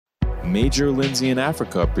Major Lindsay in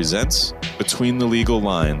Africa presents Between the Legal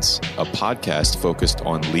Lines, a podcast focused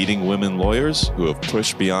on leading women lawyers who have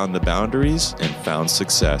pushed beyond the boundaries and found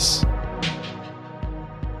success.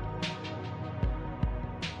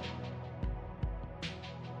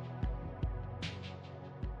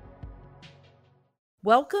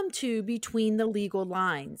 Welcome to Between the Legal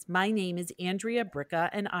Lines. My name is Andrea Bricca,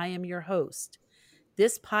 and I am your host.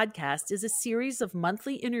 This podcast is a series of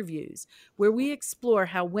monthly interviews where we explore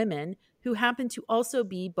how women, who happen to also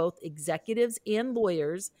be both executives and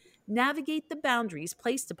lawyers, navigate the boundaries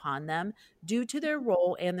placed upon them due to their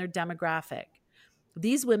role and their demographic.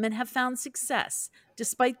 These women have found success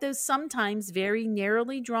despite those sometimes very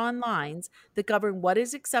narrowly drawn lines that govern what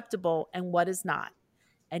is acceptable and what is not.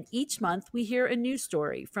 And each month we hear a new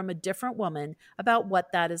story from a different woman about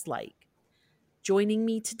what that is like. Joining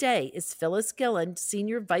me today is Phyllis Gilland,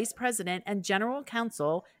 Senior Vice President and General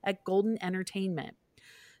Counsel at Golden Entertainment.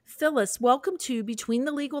 Phyllis, welcome to Between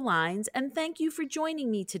the Legal Lines, and thank you for joining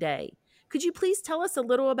me today. Could you please tell us a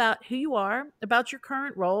little about who you are, about your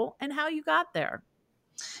current role, and how you got there?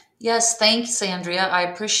 Yes, thanks, Andrea. I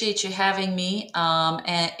appreciate you having me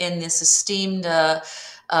in this esteemed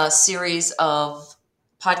series of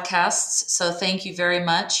podcasts. So thank you very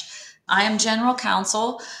much. I am General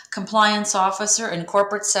Counsel, Compliance Officer, and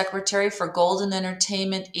Corporate Secretary for Golden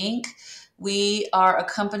Entertainment, Inc. We are a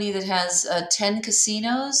company that has 10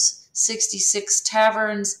 casinos, 66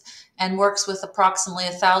 taverns, and works with approximately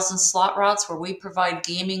 1,000 slot routes where we provide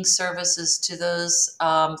gaming services to those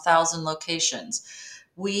 1,000 locations.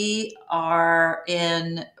 We are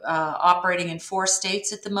operating in 4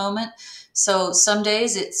 states at the moment. So some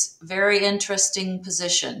days it's a very interesting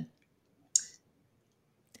position.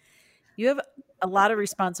 You have a lot of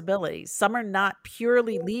responsibilities. Some are not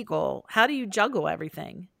purely legal. How do you juggle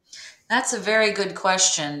everything? That's a very good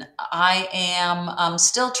question. I am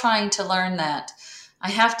still trying to learn that.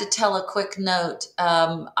 I have to tell a quick note.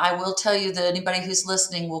 I will tell you that anybody who's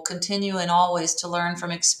listening will continue and always to learn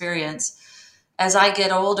from experience. As I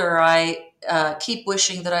get older, I keep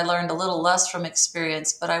wishing that I learned a little less from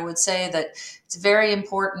experience, but I would say that it's very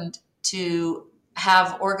important to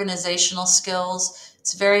have organizational skills.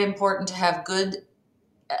 It's very important to have good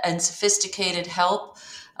and sophisticated help.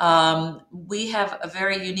 We have a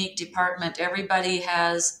very unique department. Everybody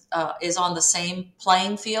is on the same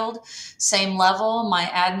playing field, same level. My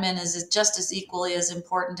admin is just as equally as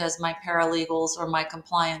important as my paralegals or my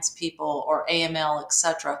compliance people or AML,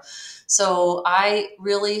 etc. So I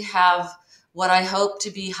really have what I hope to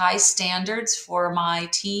be high standards for my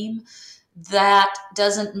team. That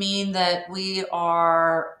doesn't mean that we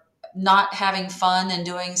are not having fun and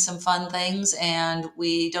doing some fun things, and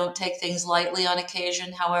we don't take things lightly on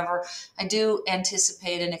occasion. However, I do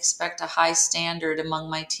anticipate and expect a high standard among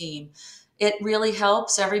my team. It really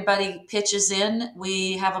helps. Everybody pitches in.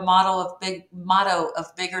 We have a motto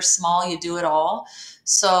of big or small, you do it all.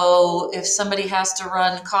 So if somebody has to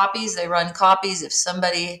run copies, they run copies. If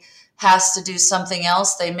somebody has to do something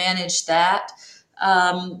else, they manage that.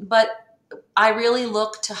 But I really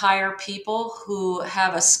look to hire people who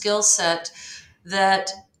have a skill set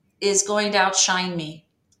that is going to outshine me,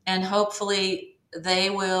 and hopefully they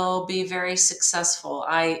will be very successful.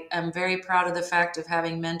 I am very proud of the fact of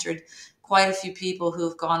having mentored quite a few people who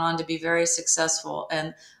have gone on to be very successful,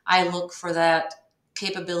 and I look for that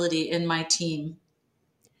capability in my team.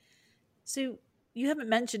 So you haven't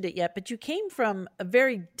mentioned it yet, but you came from a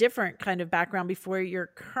very different kind of background before your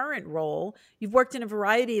current role. You've worked in a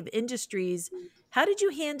variety of industries. How did you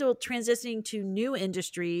handle transitioning to new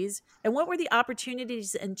industries? And what were the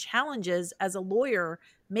opportunities and challenges as a lawyer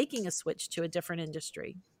making a switch to a different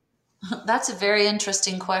industry? That's a very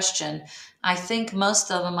interesting question. I think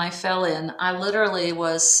most of them I fell in. I literally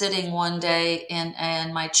was sitting one day in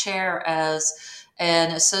my chair as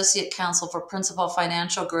an associate counsel for Principal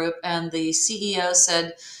Financial Group, and the CEO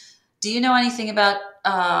said, "Do you know anything about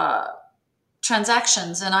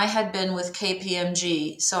transactions?" And I had been with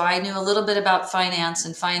KPMG, so I knew a little bit about finance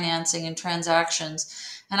and financing and transactions.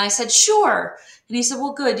 And I said, "Sure." And he said,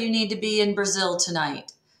 "Well, good. You need to be in Brazil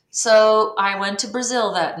tonight." So I went to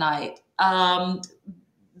Brazil that night.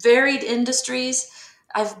 Varied industries.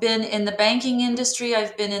 I've been in the banking industry.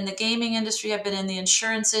 I've been in the gaming industry. I've been in the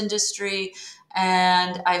insurance industry.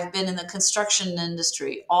 And I've been in the construction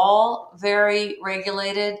industry. All very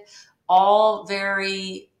regulated, all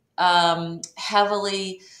very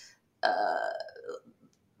heavily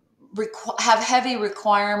have heavy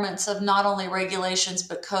requirements of not only regulations,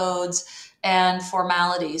 but codes and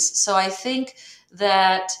formalities. So I think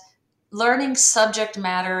that learning subject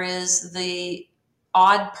matter is the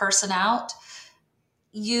odd person out.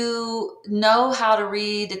 you know how to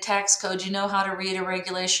read a tax code, you know how to read a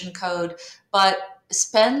regulation code, but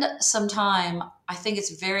spend some time. I think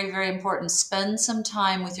it's very, very important. Spend some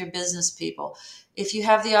time with your business people. If you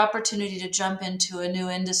have the opportunity to jump into a new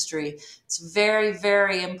industry, it's very,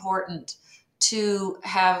 very important to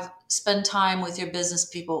spend time with your business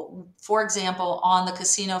people. For example, on the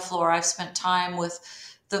casino floor, I've spent time with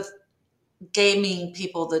the gaming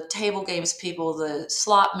people, the table games people, the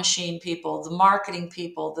slot machine people, the marketing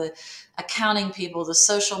people, the accounting people, the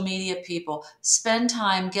social media people. Spend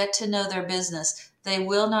time, get to know their business. They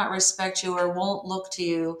will not respect you or won't look to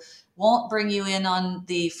you, won't bring you in on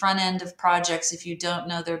the front end of projects if you don't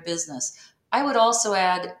know their business. I would also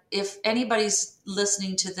add, if anybody's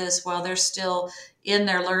listening to this while they're still in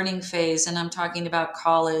their learning phase, and I'm talking about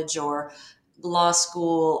college or law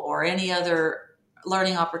school or any other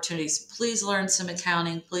learning opportunities, please learn some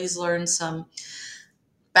accounting, please learn some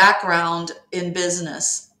background in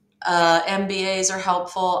business. MBAs are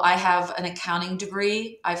helpful. I have an accounting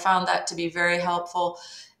degree. I found that to be very helpful,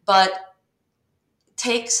 but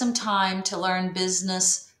take some time to learn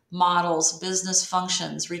business models, business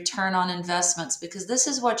functions, return on investments, because this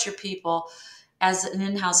is what your people as an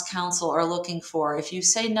in-house counsel are looking for. If you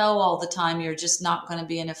say no all the time, you're just not going to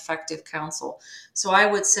be an effective counsel. So I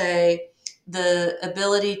would say the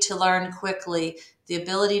ability to learn quickly, the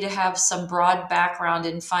ability to have some broad background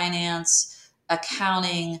in finance,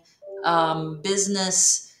 accounting,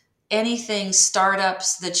 business, anything,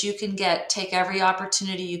 startups that you can get, take every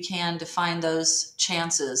opportunity you can to find those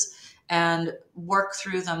chances and work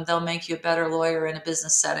through them. They'll make you a better lawyer in a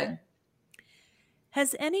business setting.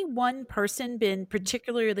 Has any one person been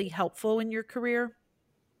particularly helpful in your career?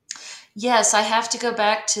 Yes, I have to go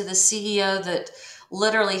back to the CEO that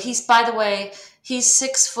literally, by the way, he's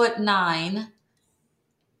 6'9".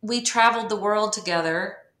 We traveled the world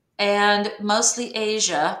together and mostly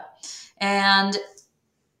Asia. And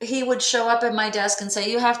he would show up at my desk and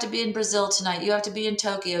say, you have to be in Brazil tonight. You have to be in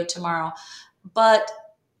Tokyo tomorrow. But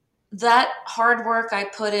that hard work I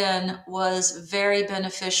put in was very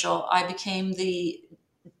beneficial. I became the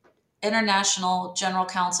international general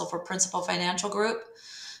counsel for Principal Financial Group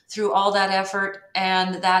through all that effort,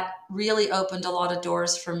 and that really opened a lot of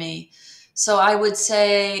doors for me. So I would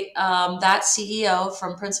say that CEO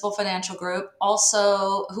from Principal Financial Group,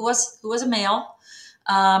 also who was a male,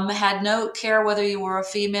 had no care whether you were a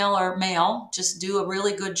female or male, just do a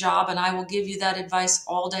really good job, and I will give you that advice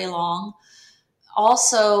all day long.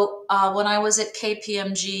 Also, when I was at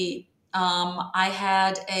KPMG, I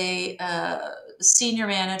had a senior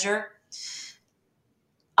manager,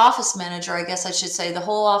 office manager, I guess I should say, the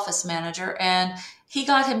whole office manager, and he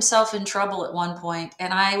got himself in trouble at one point,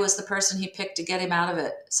 and I was the person he picked to get him out of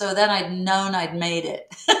it. So then I'd known I'd made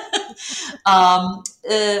it.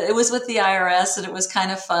 It was with the IRS, and it was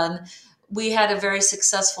kind of fun. We had a very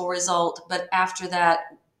successful result, but after that,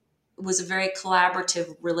 it was a very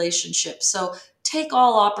collaborative relationship. So take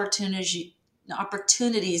all opportunities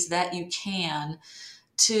that you can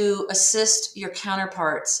to assist your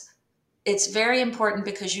counterparts. It's very important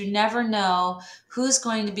because you never know who's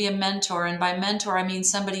going to be a mentor. And by mentor, I mean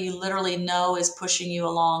somebody you literally know is pushing you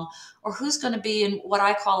along, or who's going to be in what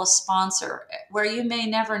I call a sponsor, where you may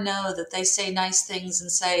never know that they say nice things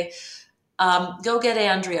and say, go get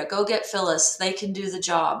Andrea, go get Phyllis. They can do the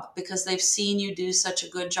job because they've seen you do such a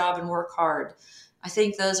good job and work hard. I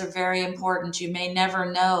think those are very important. You may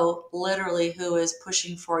never know literally who is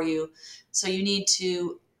pushing for you. So you need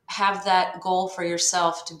to have that goal for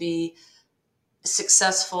yourself to be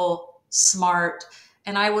successful, smart.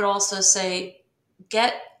 And I would also say,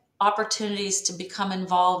 get opportunities to become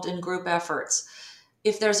involved in group efforts.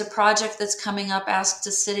 If there's a project that's coming up, ask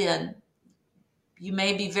to sit in. You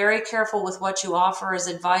may be very careful with what you offer as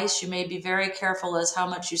advice. You may be very careful as how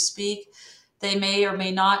much you speak. They may or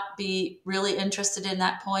may not be really interested in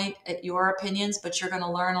that point at your opinions, but you're going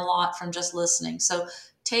to learn a lot from just listening. So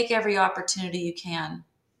take every opportunity you can.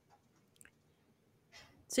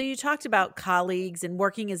 So you talked about colleagues and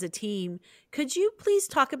working as a team. Could you please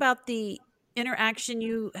talk about the interaction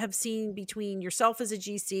you have seen between yourself as a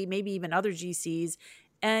GC, maybe even other GCs,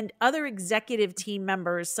 and other executive team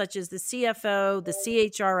members such as the CFO, the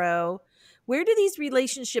CHRO? Where do these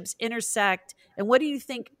relationships intersect, and what do you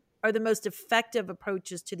think are the most effective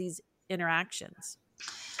approaches to these interactions?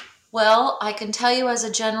 Well, I can tell you as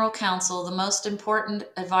a general counsel, the most important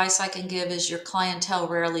advice I can give is your clientele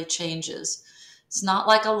rarely changes. It's not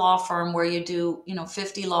like a law firm where you do,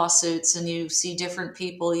 50 lawsuits and you see different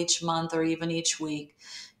people each month or even each week.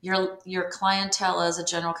 Your clientele as a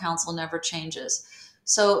general counsel never changes.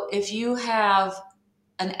 So if you have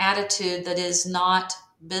an attitude that is not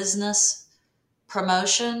business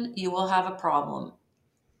promotion, you will have a problem.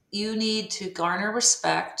 You need to garner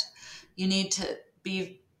respect. You need to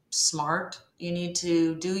be smart. You need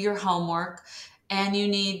to do your homework, and you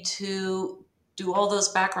need to do all those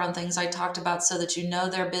background things I talked about so that you know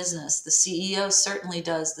their business. The CEO certainly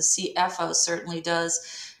does. The CFO certainly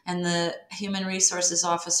does. And the human resources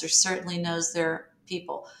officer certainly knows their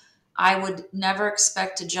people. I would never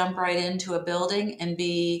expect to jump right into a building and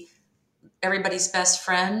be everybody's best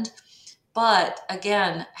friend. But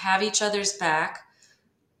again, have each other's back,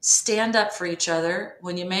 stand up for each other.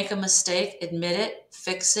 When you make a mistake, admit it,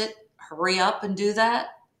 fix it, hurry up and do that,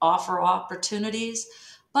 offer opportunities,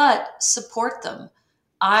 but support them.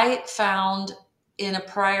 I found in a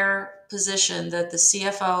prior position that the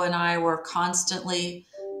CFO and I were constantly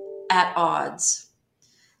at odds.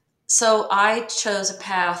 So I chose a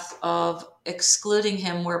path of excluding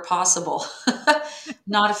him where possible.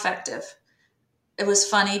 Not effective. It was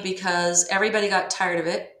funny because everybody got tired of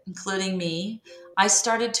it, including me. I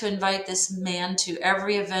started to invite this man to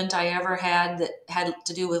every event I ever had that had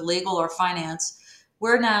to do with legal or finance.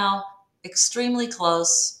 We're now extremely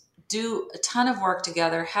close, do a ton of work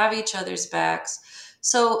together, have each other's backs.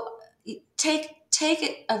 So take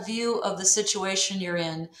a view of the situation you're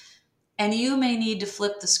in, and you may need to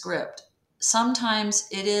flip the script. Sometimes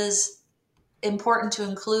it is important to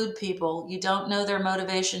include people. You don't know their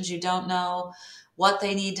motivations. You don't know what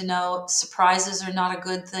they need to know. Surprises are not a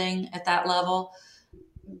good thing at that level.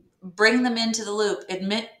 Bring them into the loop.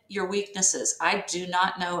 Admit your weaknesses. I do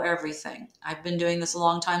not know everything. I've been doing this a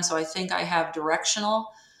long time, so I think I have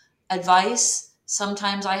directional advice.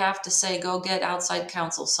 Sometimes I have to say, go get outside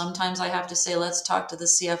counsel. Sometimes I have to say, let's talk to the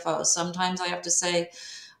CFO. Sometimes I have to say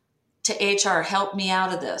to HR, help me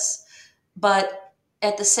out of this. But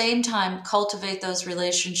at the same time, cultivate those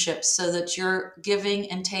relationships so that you're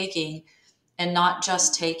giving and taking and not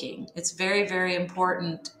just taking. It's very, very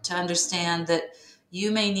important to understand that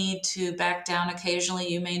you may need to back down occasionally.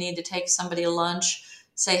 You may need to take somebody to lunch,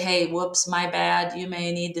 say, hey, whoops, my bad. You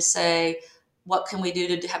may need to say, what can we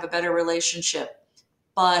do to have a better relationship?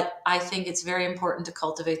 But I think it's very important to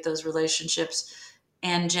cultivate those relationships,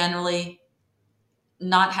 and generally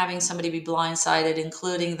not having somebody be blindsided,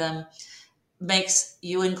 including them, makes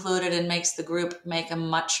you included and makes the group make a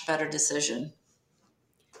much better decision.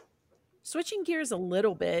 Switching gears a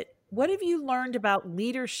little bit, what have you learned about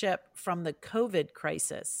leadership from the COVID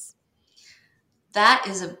crisis? That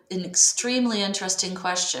is an extremely interesting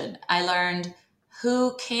question. I learned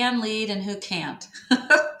who can lead and who can't.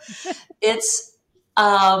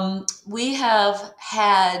 We have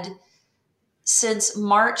had, since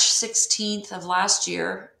March 16th of last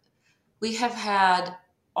year, we have had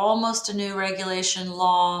almost a new regulation,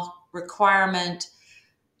 law, requirement,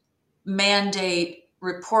 mandate,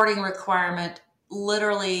 reporting requirement,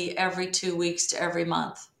 literally every 2 weeks to every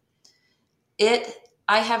month.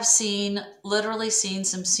 I have literally seen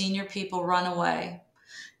some senior people run away.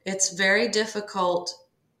 It's very difficult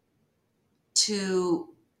to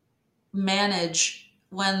manage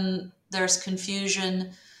when there's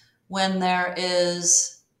confusion, when there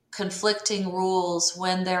is conflicting rules,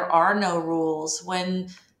 when there are no rules, when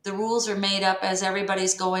the rules are made up as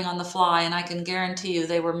everybody's going on the fly, and I can guarantee you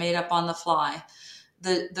they were made up on the fly.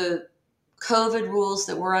 The COVID rules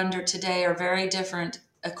that we're under today are very different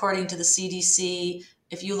according to the CDC.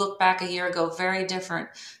 If you look back a year ago, very different.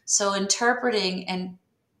 So interpreting, and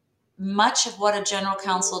much of what a general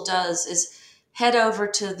counsel does is head over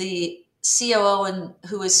to the COO and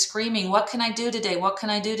who is screaming, what can I do today? What can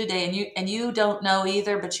I do today? And you don't know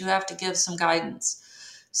either, but you have to give some guidance.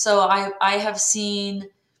 So I have seen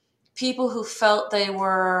people who felt they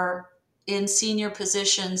were in senior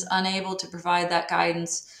positions, unable to provide that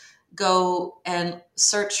guidance, go and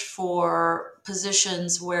search for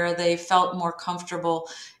positions where they felt more comfortable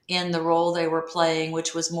in the role they were playing,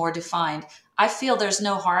 which was more defined. I feel there's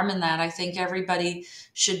no harm in that. I think everybody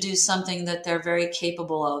should do something that they're very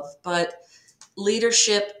capable of. But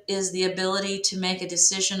leadership is the ability to make a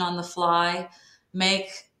decision on the fly,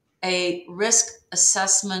 make a risk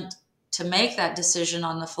assessment to make that decision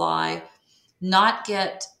on the fly, not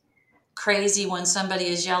get crazy when somebody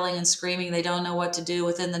is yelling and screaming they don't know what to do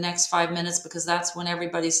within the next 5 minutes, because that's when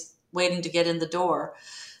everybody's waiting to get in the door,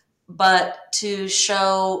 but to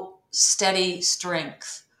show steady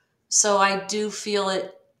strength. So I do feel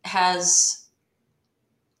it has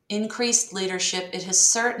increased leadership. It has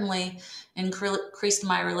certainly increased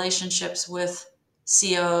my relationships with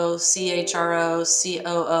COO, CHRO,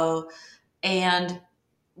 COO, and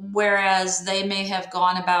whereas they may have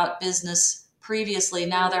gone about business previously,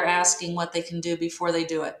 now they're asking what they can do before they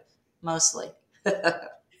do it, mostly.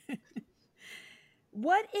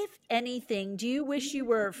 What, if anything, do you wish you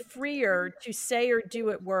were freer to say or do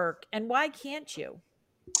at work, and why can't you?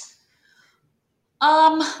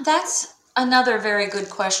 That's another very good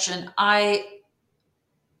question. I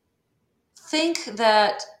think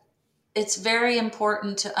that it's very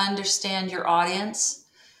important to understand your audience.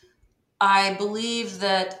 I believe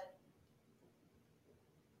that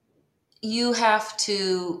you have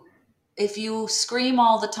to, if you scream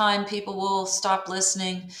all the time, people will stop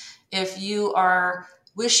listening. If you are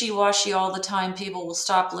wishy-washy all the time, people will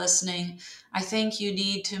stop listening. I think you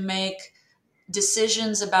need to make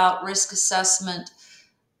decisions about risk assessment.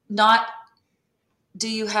 Not do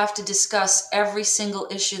you have to discuss every single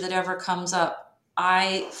issue that ever comes up.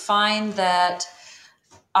 I find that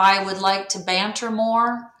I would like to banter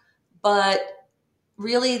more, but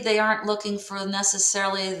really they aren't looking for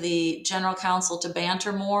necessarily the general counsel to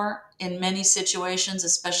banter more in many situations,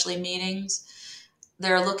 especially meetings.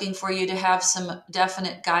 They're looking for you to have some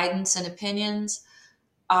definite guidance and opinions.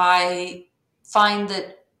 I find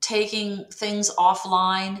that taking things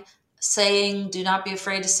offline, saying, do not be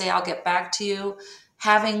afraid to say, I'll get back to you.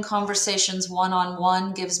 Having conversations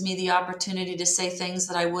one-on-one gives me the opportunity to say things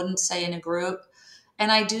that I wouldn't say in a group.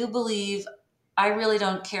 And I do believe, I really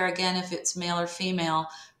don't care again if it's male or female.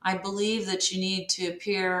 I believe that you need to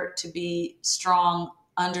appear to be strong,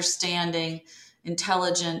 understanding,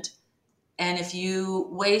 intelligent. And if you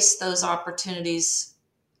waste those opportunities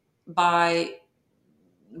by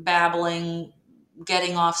babbling,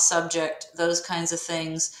 getting off subject, those kinds of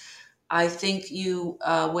things, I think you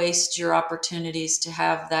waste your opportunities to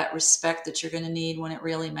have that respect that you're going to need when it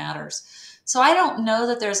really matters. So I don't know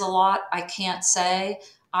that there's a lot I can't say.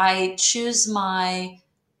 I choose my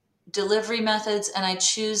delivery methods and I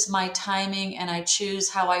choose my timing and I choose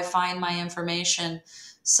how I find my information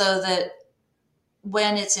so that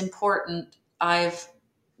when it's important, I've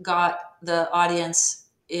got the audience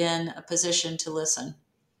in a position to listen.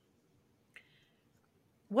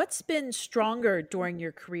 What's been stronger during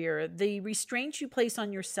your career, the restraints you place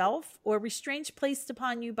on yourself or restraints placed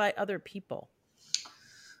upon you by other people?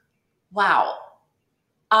 Wow.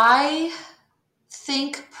 I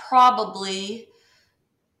think probably,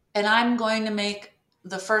 and I'm going to make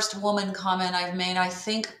the first woman comment I've made, I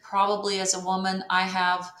think probably as a woman, I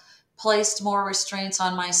have placed more restraints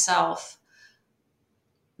on myself.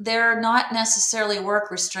 They're not necessarily work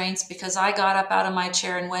restraints because I got up out of my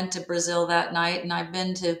chair and went to Brazil that night, and I've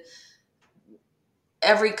been to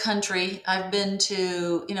every country. I've been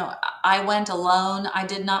to, I went alone. I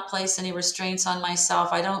did not place any restraints on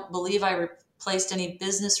myself. I don't believe I placed any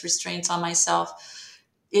business restraints on myself.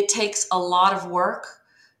 It takes a lot of work.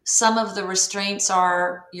 Some of the restraints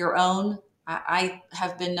are your own. I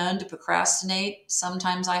have been known to procrastinate.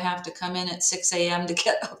 Sometimes I have to come in at 6 a.m. to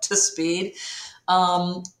get up to speed.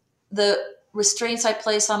 The restraints I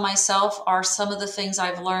place on myself are some of the things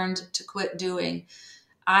I've learned to quit doing.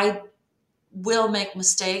 I will make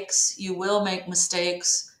mistakes. You will make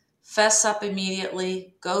mistakes. Fess up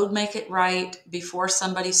immediately. Go make it right before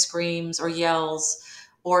somebody screams or yells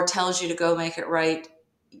or tells you to go make it right.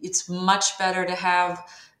 It's much better to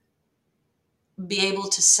be able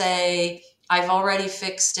to say, I've already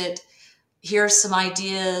fixed it. Here's some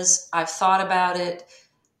ideas. I've thought about it.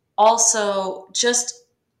 Also, just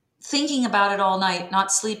thinking about it all night,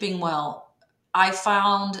 not sleeping well. I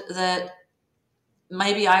found that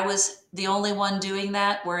maybe I was the only one doing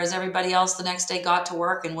that, whereas everybody else the next day got to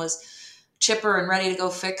work and was chipper and ready to go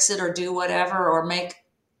fix it or do whatever or make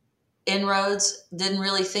inroads, didn't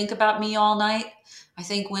really think about me all night. I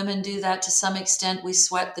think women do that to some extent. We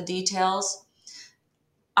sweat the details.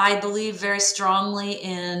 I believe very strongly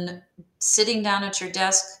in sitting down at your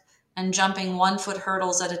desk and jumping 1 foot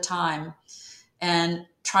hurdles at a time and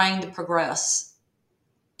trying to progress.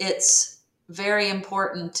 It's very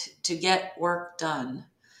important to get work done.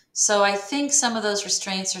 So I think some of those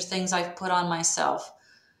restraints are things I've put on myself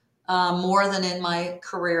more than in my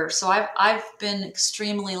career. So I've been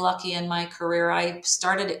extremely lucky in my career. I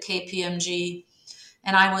started at KPMG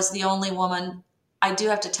and I was the only woman. I do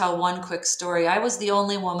have to tell one quick story. I was the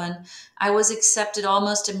only woman. I was accepted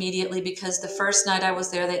almost immediately because the first night I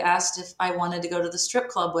was there, they asked if I wanted to go to the strip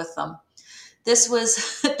club with them. This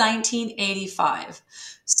was 1985.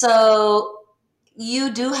 So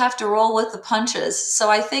you do have to roll with the punches.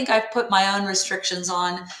 So I think I've put my own restrictions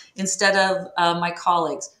on instead of my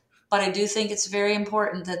colleagues. But I do think it's very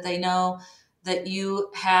important that they know that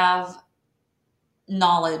you have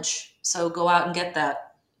knowledge. So go out and get that.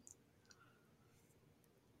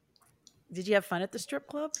 Did you have fun at the strip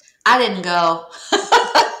club? I didn't go.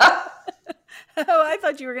 Oh, I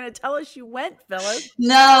thought you were going to tell us you went, Phyllis.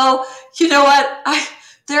 No, you know what?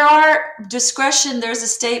 There are discretion. There's a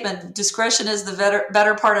statement, discretion is the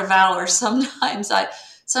better part of valor. Sometimes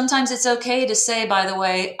it's okay to say, by the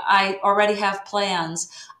way, I already have plans.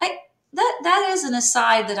 That is an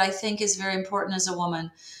aside that I think is very important as a woman.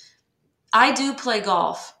 I do play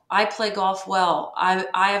golf. I play golf well.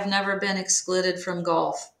 I have never been excluded from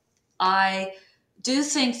golf. I do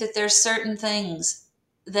think that there's certain things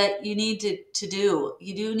that you need to do.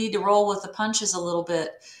 You do need to roll with the punches a little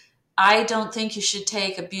bit. I don't think you should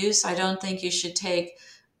take abuse. I don't think you should take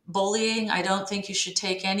bullying. I don't think you should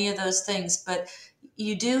take any of those things, but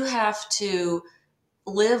you do have to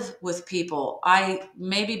live with people.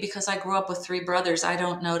 Maybe because I grew up with 3 brothers, I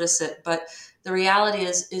don't notice it, but the reality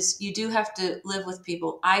is you do have to live with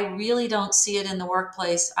people. I really don't see it in the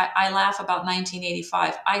workplace. I laugh about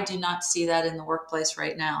 1985. I do not see that in the workplace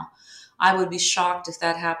right now. I would be shocked if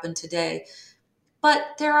that happened today.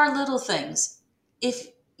 But there are little things. If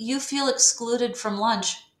you feel excluded from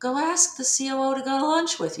lunch, go ask the COO to go to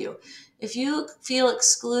lunch with you. If you feel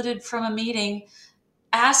excluded from a meeting,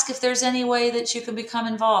 ask if there's any way that you can become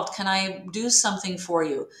involved. Can I do something for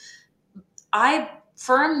you? I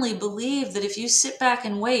firmly believe that if you sit back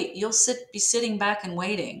and wait, you'll be sitting back and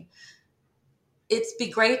waiting. It'd be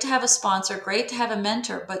great to have a sponsor, great to have a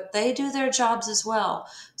mentor, but they do their jobs as well.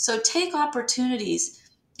 So take opportunities.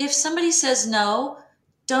 If somebody says no,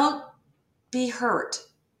 don't be hurt.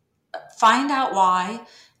 Find out why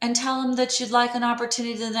and tell them that you'd like an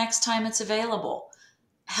opportunity the next time it's available.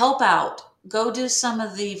 Help out. Go do some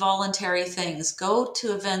of the voluntary things. Go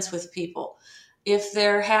to events with people. If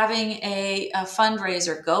they're having a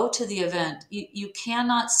fundraiser, go to the event. You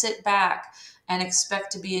cannot sit back and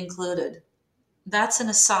expect to be included. That's an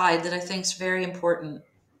aside that I think is very important.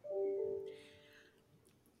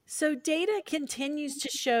 So data continues to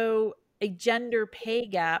show a gender pay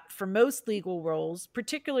gap for most legal roles,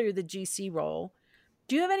 particularly the GC role.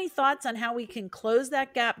 Do you have any thoughts on how we can close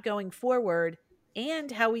that gap going forward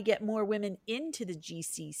and how we get more women into the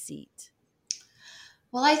GC seat?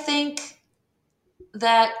 Well, I think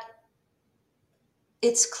that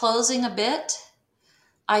it's closing a bit.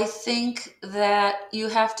 I think that you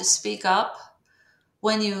have to speak up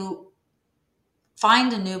when you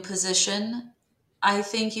find a new position. I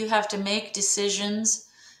think you have to make decisions.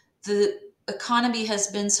 The economy has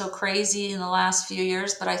been so crazy in the last few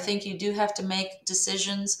years, but I think you do have to make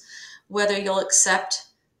decisions whether you'll accept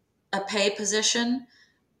a pay position.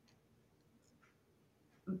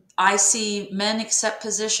 I see men accept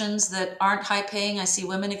positions that aren't high paying. I see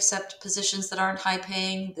women accept positions that aren't high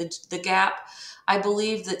paying. The gap. I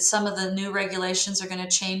believe that some of the new regulations are going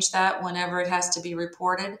to change that whenever it has to be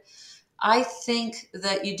reported. I think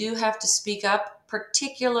that you do have to speak up,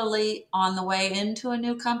 particularly on the way into a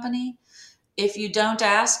new company. If you don't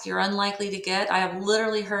ask, you're unlikely to get. I have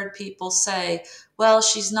literally heard people say, well,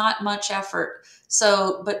 she's not much effort,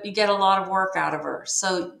 but you get a lot of work out of her.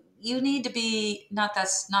 So you need to be,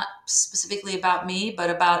 that's not specifically about me,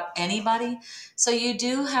 but about anybody. So you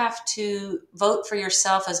do have to vote for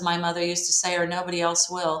yourself, as my mother used to say, or nobody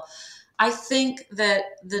else will. I think that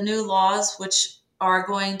the new laws, which are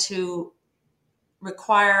going to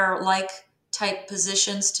require like type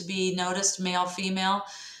positions to be noticed, male, female,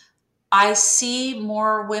 I see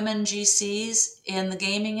more women GCs in the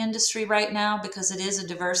gaming industry right now because it is a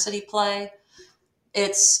diversity play.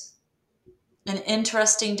 It's an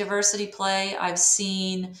interesting diversity play. I've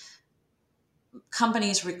seen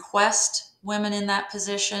companies request women in that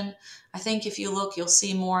position. I think if you look, you'll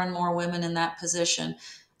see more and more women in that position.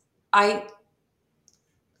 I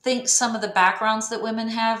think some of the backgrounds that women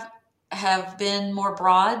have been more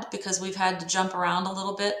broad because we've had to jump around a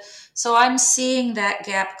little bit. So I'm seeing that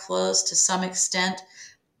gap close to some extent.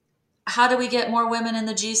 How do we get more women in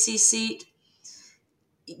the GC seat?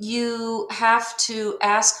 You have to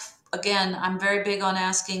ask. Again, I'm very big on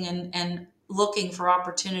asking and looking for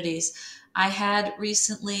opportunities. I had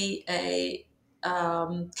recently a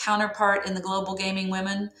counterpart in the Global Gaming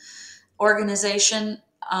Women organization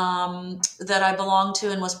that I belonged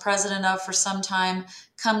to and was president of for some time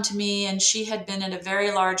come to me, and she had been in a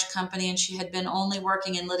very large company and she had been only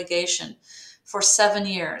working in litigation for 7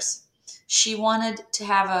 years. She wanted to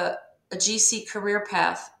have a GC career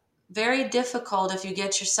path. Very difficult if you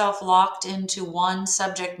get yourself locked into one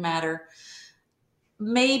subject matter.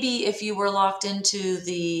 Maybe if you were locked into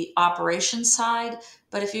the operations side,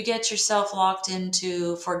 but if you get yourself locked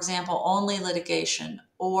into, for example, only litigation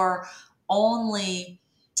or only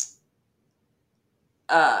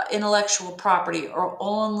intellectual property or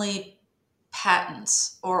only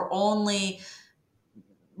patents or only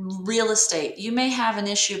real estate, you may have an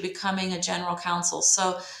issue becoming a general counsel.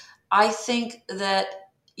 So I think that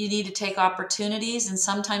you need to take opportunities, and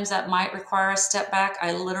sometimes that might require a step back.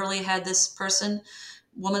 I literally had this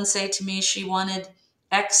woman say to me she wanted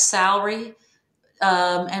X salary,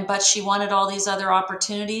 but she wanted all these other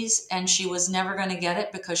opportunities, and she was never going to get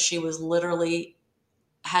it because she was literally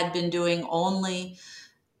had been doing only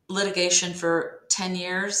litigation for 10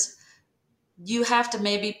 years. You have to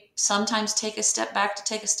maybe sometimes take a step back to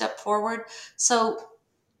take a step forward. So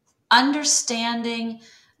understanding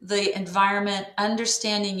the environment,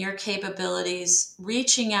 understanding your capabilities,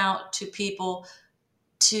 reaching out to people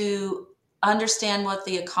to understand what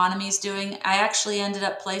the economy is doing. I actually ended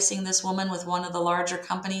up placing this woman with one of the larger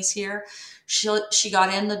companies here. She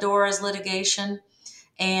got in the door as litigation,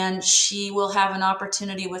 and she will have an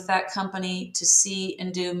opportunity with that company to see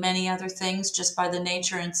and do many other things just by the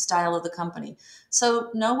nature and style of the company. So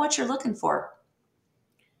know what you're looking for,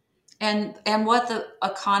 and what the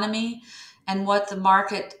economy and what the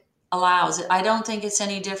market allows. I don't think it's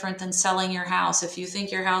any different than selling your house. If you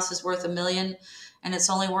think your house is worth $1 million and it's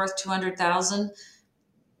only worth 200,000,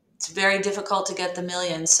 it's very difficult to get the $1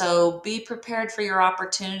 million. So be prepared for your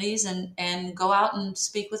opportunities and go out and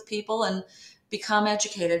speak with people and become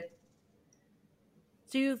educated.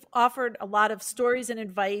 So you've offered a lot of stories and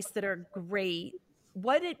advice that are great.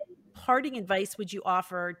 What parting advice would you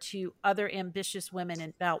offer to other ambitious women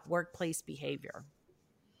about workplace behavior?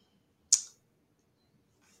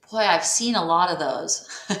 Boy, I've seen a lot of those.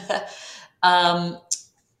 I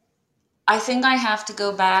think I have to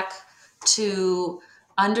go back to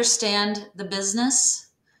understand the business,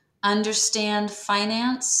 understand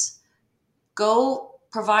finance, go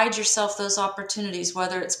provide yourself those opportunities,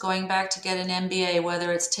 whether it's going back to get an MBA,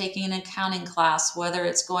 whether it's taking an accounting class, whether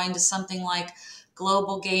it's going to something like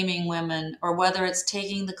Global Gaming Women, or whether it's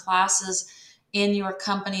taking the classes in your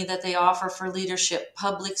company that they offer for leadership,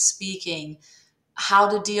 public speaking, how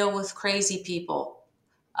to deal with crazy people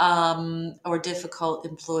or difficult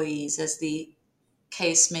employees, as the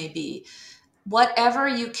case may be. Whatever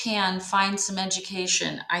you can, find some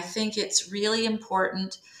education. I think it's really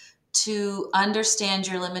important to understand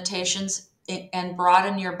your limitations and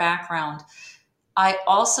broaden your background. I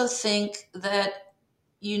also think that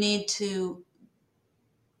you need to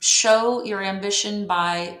show your ambition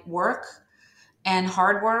by work and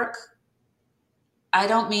hard work. I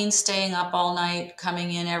don't mean staying up all night,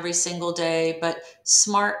 coming in every single day, but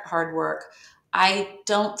smart hard work. I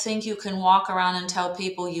don't think you can walk around and tell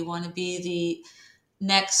people you want to be the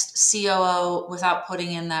next COO without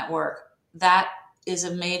putting in that work. That is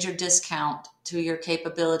a major discount to your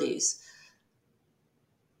capabilities.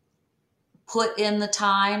 Put in the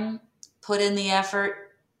time, put in the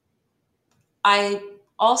effort. I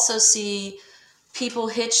also see people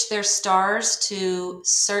hitch their stars to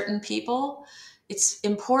certain people. It's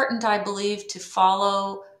important, I believe, to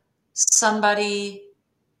follow somebody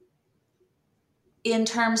in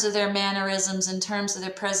terms of their mannerisms, in terms of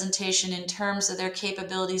their presentation, in terms of their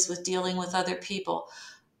capabilities with dealing with other people.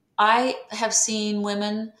 I have seen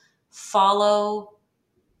women follow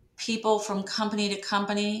people from company to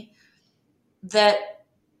company that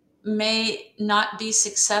may not be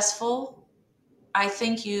successful. I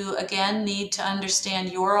think you, again, need to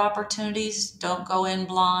understand your opportunities. Don't go in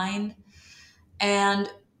blind. And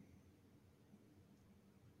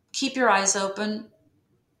keep your eyes open.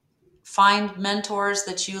 Find mentors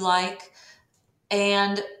that you like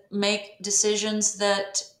and make decisions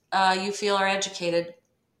that you feel are educated.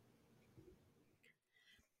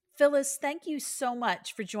 Phyllis, thank you so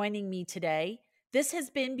much for joining me today. This has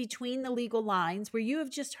been Between the Legal Lines, where you have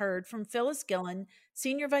just heard from Phyllis Gillen,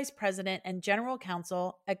 Senior Vice President and General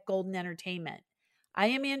Counsel at Golden Entertainment. I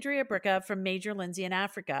am Andrea Bricca from Major Lindsey in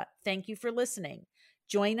Africa. Thank you for listening.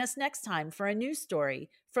 Join us next time for a new story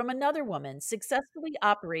from another woman successfully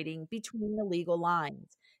operating between the legal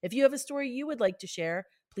lines. If you have a story you would like to share,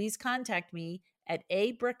 please contact me at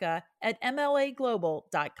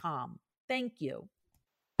abricca@mlaglobal.com. Thank you.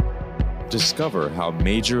 Discover how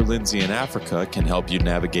Major Lindsey in Africa can help you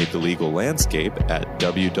navigate the legal landscape at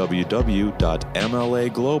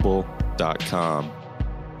www.mlaglobal.com.